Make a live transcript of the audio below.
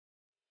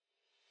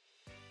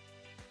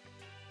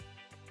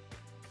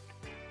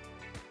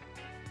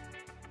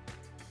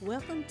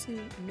Welcome to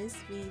Miss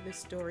V, the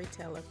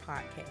Storyteller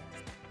podcast.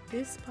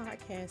 This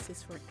podcast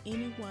is for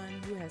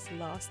anyone who has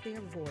lost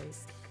their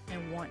voice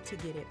and want to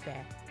get it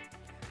back.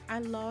 I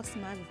lost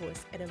my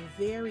voice at a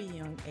very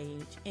young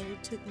age, and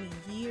it took me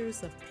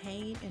years of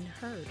pain and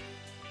hurt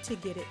to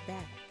get it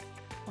back.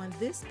 On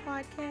this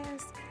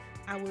podcast,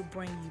 I will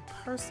bring you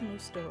personal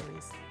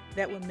stories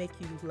that will make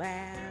you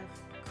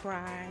laugh,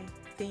 cry,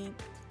 think,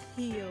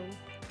 heal,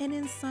 and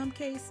in some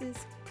cases,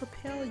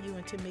 propel you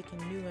into making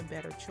new and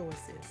better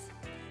choices.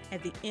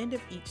 At the end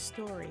of each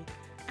story,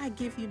 I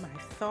give you my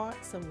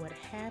thoughts of what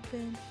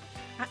happened.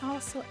 I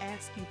also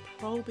ask you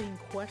probing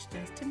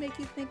questions to make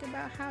you think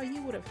about how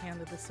you would have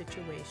handled the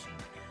situation.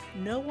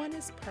 No one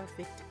is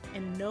perfect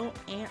and no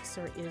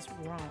answer is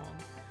wrong.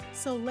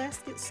 So let's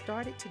get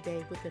started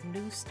today with a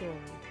new story.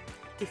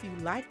 If you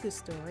like the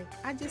story,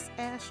 I just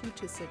ask you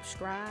to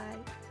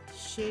subscribe,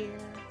 share,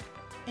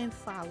 and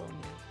follow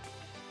me.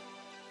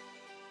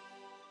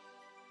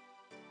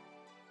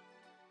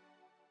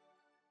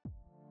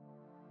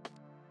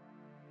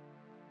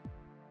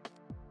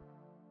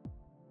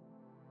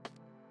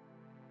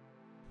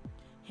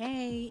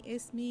 Hey,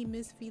 it's me,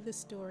 Miss V, the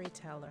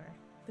Storyteller.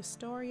 The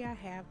story I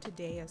have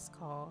today is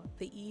called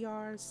The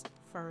ER's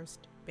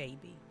First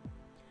Baby.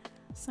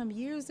 Some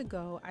years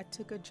ago, I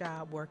took a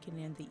job working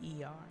in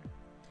the ER.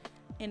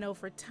 And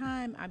over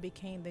time, I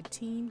became the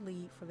team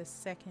lead for the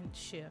second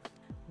shift.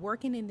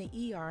 Working in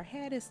the ER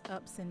had its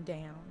ups and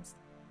downs.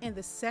 And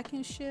the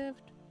second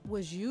shift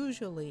was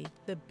usually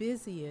the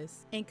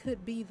busiest and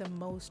could be the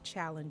most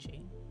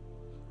challenging.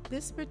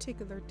 This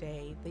particular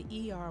day,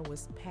 the ER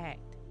was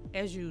packed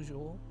as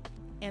usual,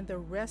 and the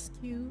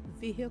rescue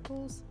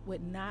vehicles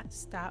would not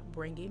stop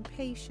bringing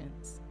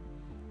patients.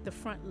 The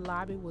front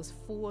lobby was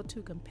full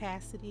to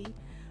capacity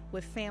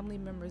with family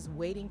members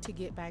waiting to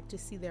get back to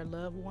see their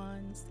loved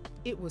ones.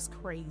 It was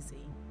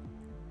crazy.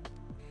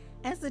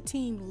 As the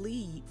team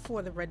lead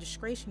for the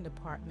registration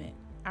department,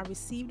 I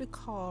received a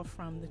call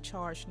from the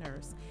charge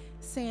nurse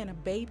saying a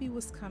baby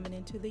was coming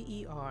into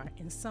the ER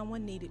and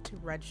someone needed to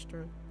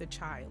register the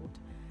child.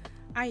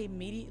 I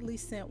immediately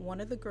sent one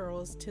of the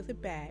girls to the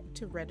back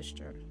to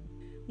register.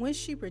 When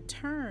she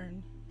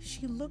returned,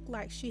 she looked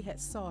like she had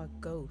saw a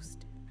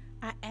ghost.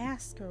 I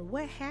asked her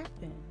what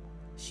happened.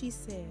 She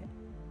said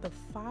the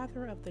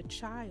father of the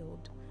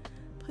child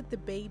put the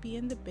baby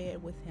in the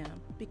bed with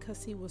him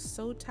because he was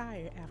so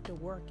tired after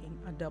working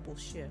a double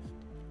shift.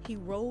 He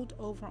rolled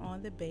over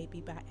on the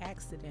baby by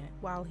accident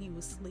while he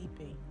was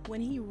sleeping.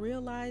 When he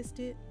realized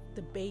it,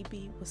 the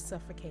baby was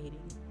suffocating.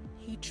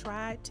 He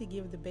tried to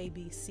give the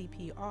baby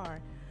CPR,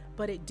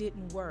 but it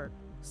didn't work,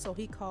 so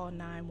he called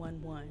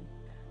 911.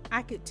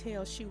 I could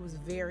tell she was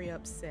very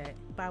upset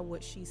by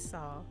what she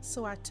saw,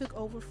 so I took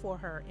over for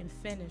her and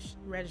finished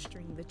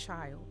registering the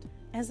child.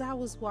 As I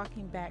was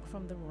walking back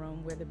from the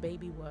room where the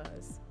baby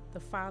was, the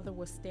father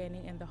was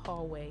standing in the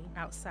hallway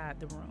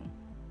outside the room.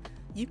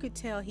 You could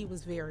tell he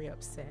was very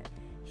upset.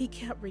 He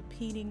kept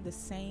repeating the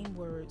same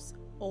words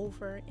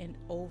over and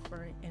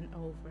over and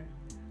over.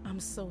 "I'm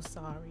so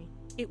sorry.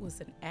 It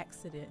was an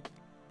accident.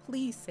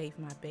 Please save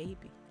my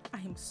baby. I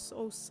am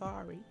so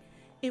sorry.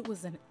 It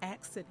was an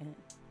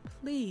accident.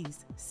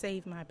 Please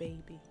save my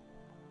baby."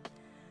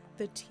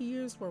 The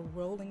tears were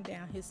rolling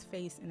down his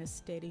face in a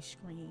steady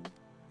stream.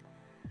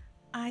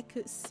 I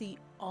could see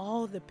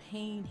all the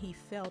pain he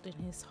felt in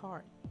his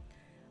heart.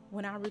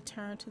 When I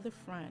returned to the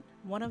front,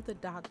 one of the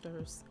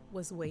doctors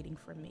was waiting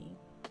for me.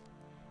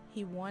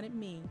 He wanted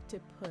me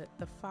to put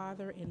the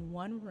father in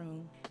one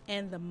room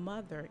and the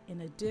mother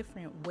in a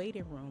different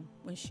waiting room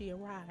when she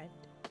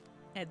arrived.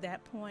 At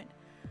that point,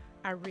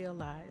 I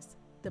realized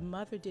the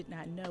mother did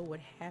not know what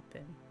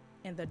happened,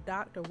 and the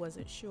doctor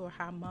wasn't sure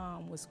how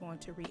mom was going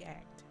to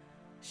react.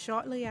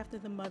 Shortly after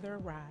the mother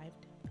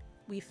arrived,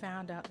 we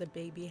found out the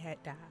baby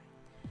had died.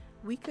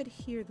 We could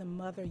hear the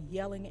mother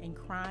yelling and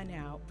crying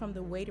out from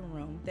the waiting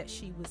room that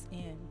she was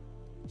in.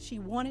 She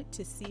wanted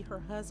to see her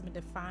husband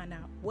to find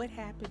out what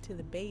happened to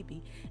the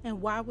baby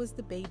and why was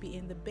the baby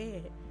in the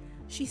bed.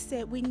 She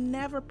said, "We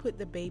never put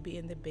the baby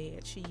in the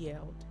bed," she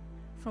yelled.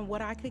 From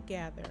what I could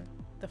gather,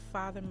 the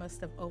father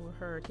must have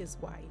overheard his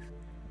wife,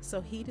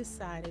 so he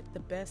decided the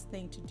best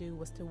thing to do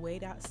was to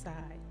wait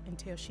outside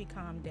until she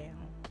calmed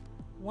down.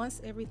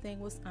 Once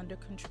everything was under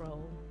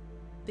control,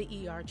 the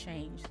ER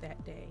changed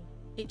that day.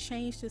 It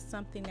changed to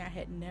something I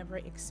had never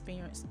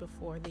experienced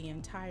before the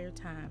entire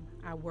time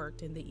I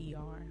worked in the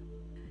ER.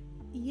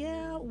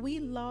 Yeah, we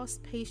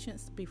lost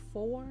patients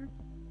before,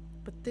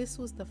 but this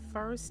was the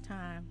first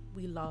time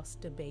we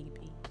lost a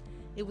baby.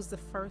 It was the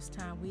first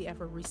time we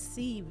ever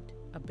received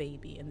a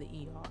baby in the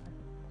ER.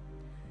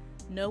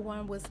 No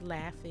one was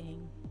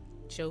laughing,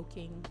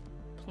 joking,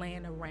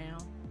 playing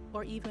around,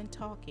 or even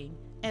talking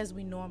as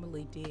we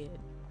normally did.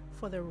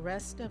 For the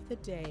rest of the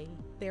day,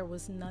 there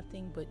was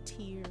nothing but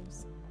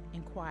tears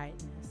and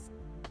quietness.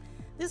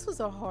 This was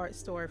a hard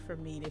story for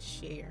me to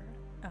share.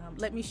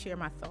 Let me share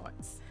my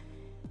thoughts.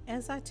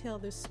 As I tell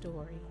this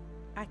story,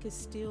 I could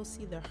still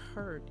see the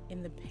hurt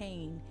and the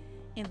pain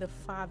in the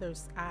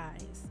father's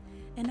eyes,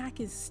 and I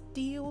can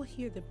still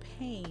hear the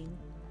pain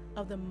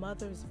of the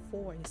mother's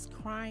voice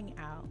crying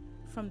out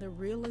from the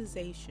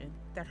realization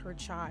that her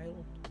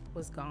child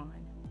was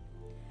gone.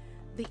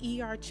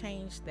 The ER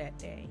changed that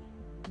day,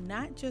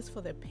 not just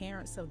for the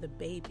parents of the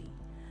baby,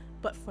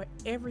 but for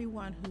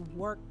everyone who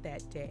worked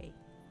that day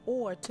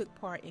or took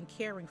part in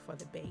caring for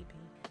the baby.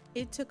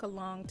 It took a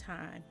long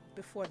time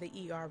before the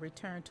ER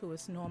returned to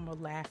its normal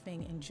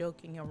laughing and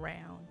joking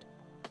around.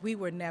 We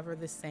were never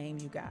the same,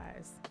 you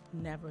guys,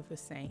 never the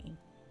same.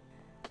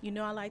 You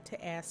know, I like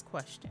to ask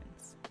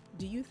questions.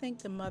 Do you think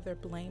the mother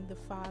blamed the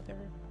father?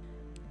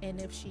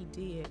 And if she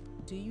did,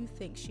 do you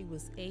think she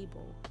was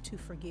able to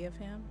forgive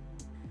him?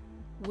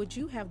 Would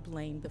you have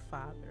blamed the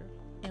father?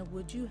 And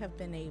would you have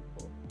been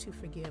able to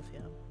forgive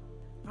him?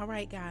 All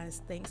right,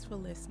 guys, thanks for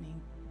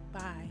listening.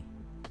 Bye.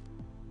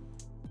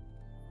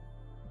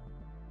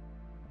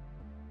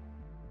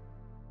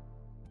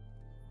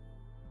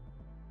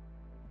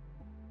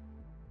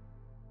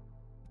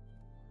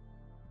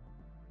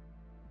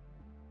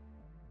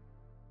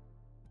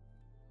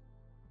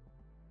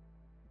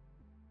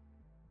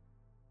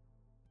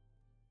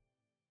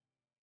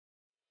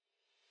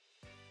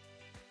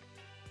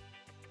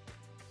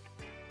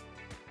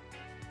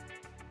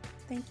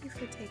 Thank you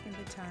for taking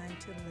the time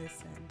to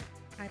listen.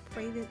 I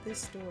pray that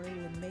this story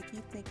will make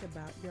you think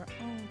about your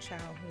own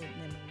childhood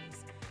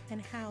memories and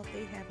how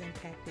they have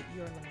impacted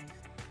your life.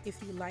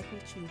 If you like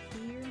what you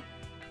hear,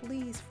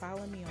 please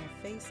follow me on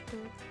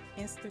Facebook,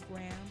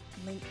 Instagram,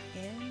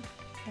 LinkedIn,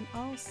 and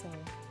also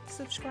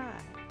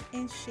subscribe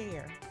and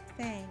share.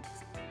 Thanks.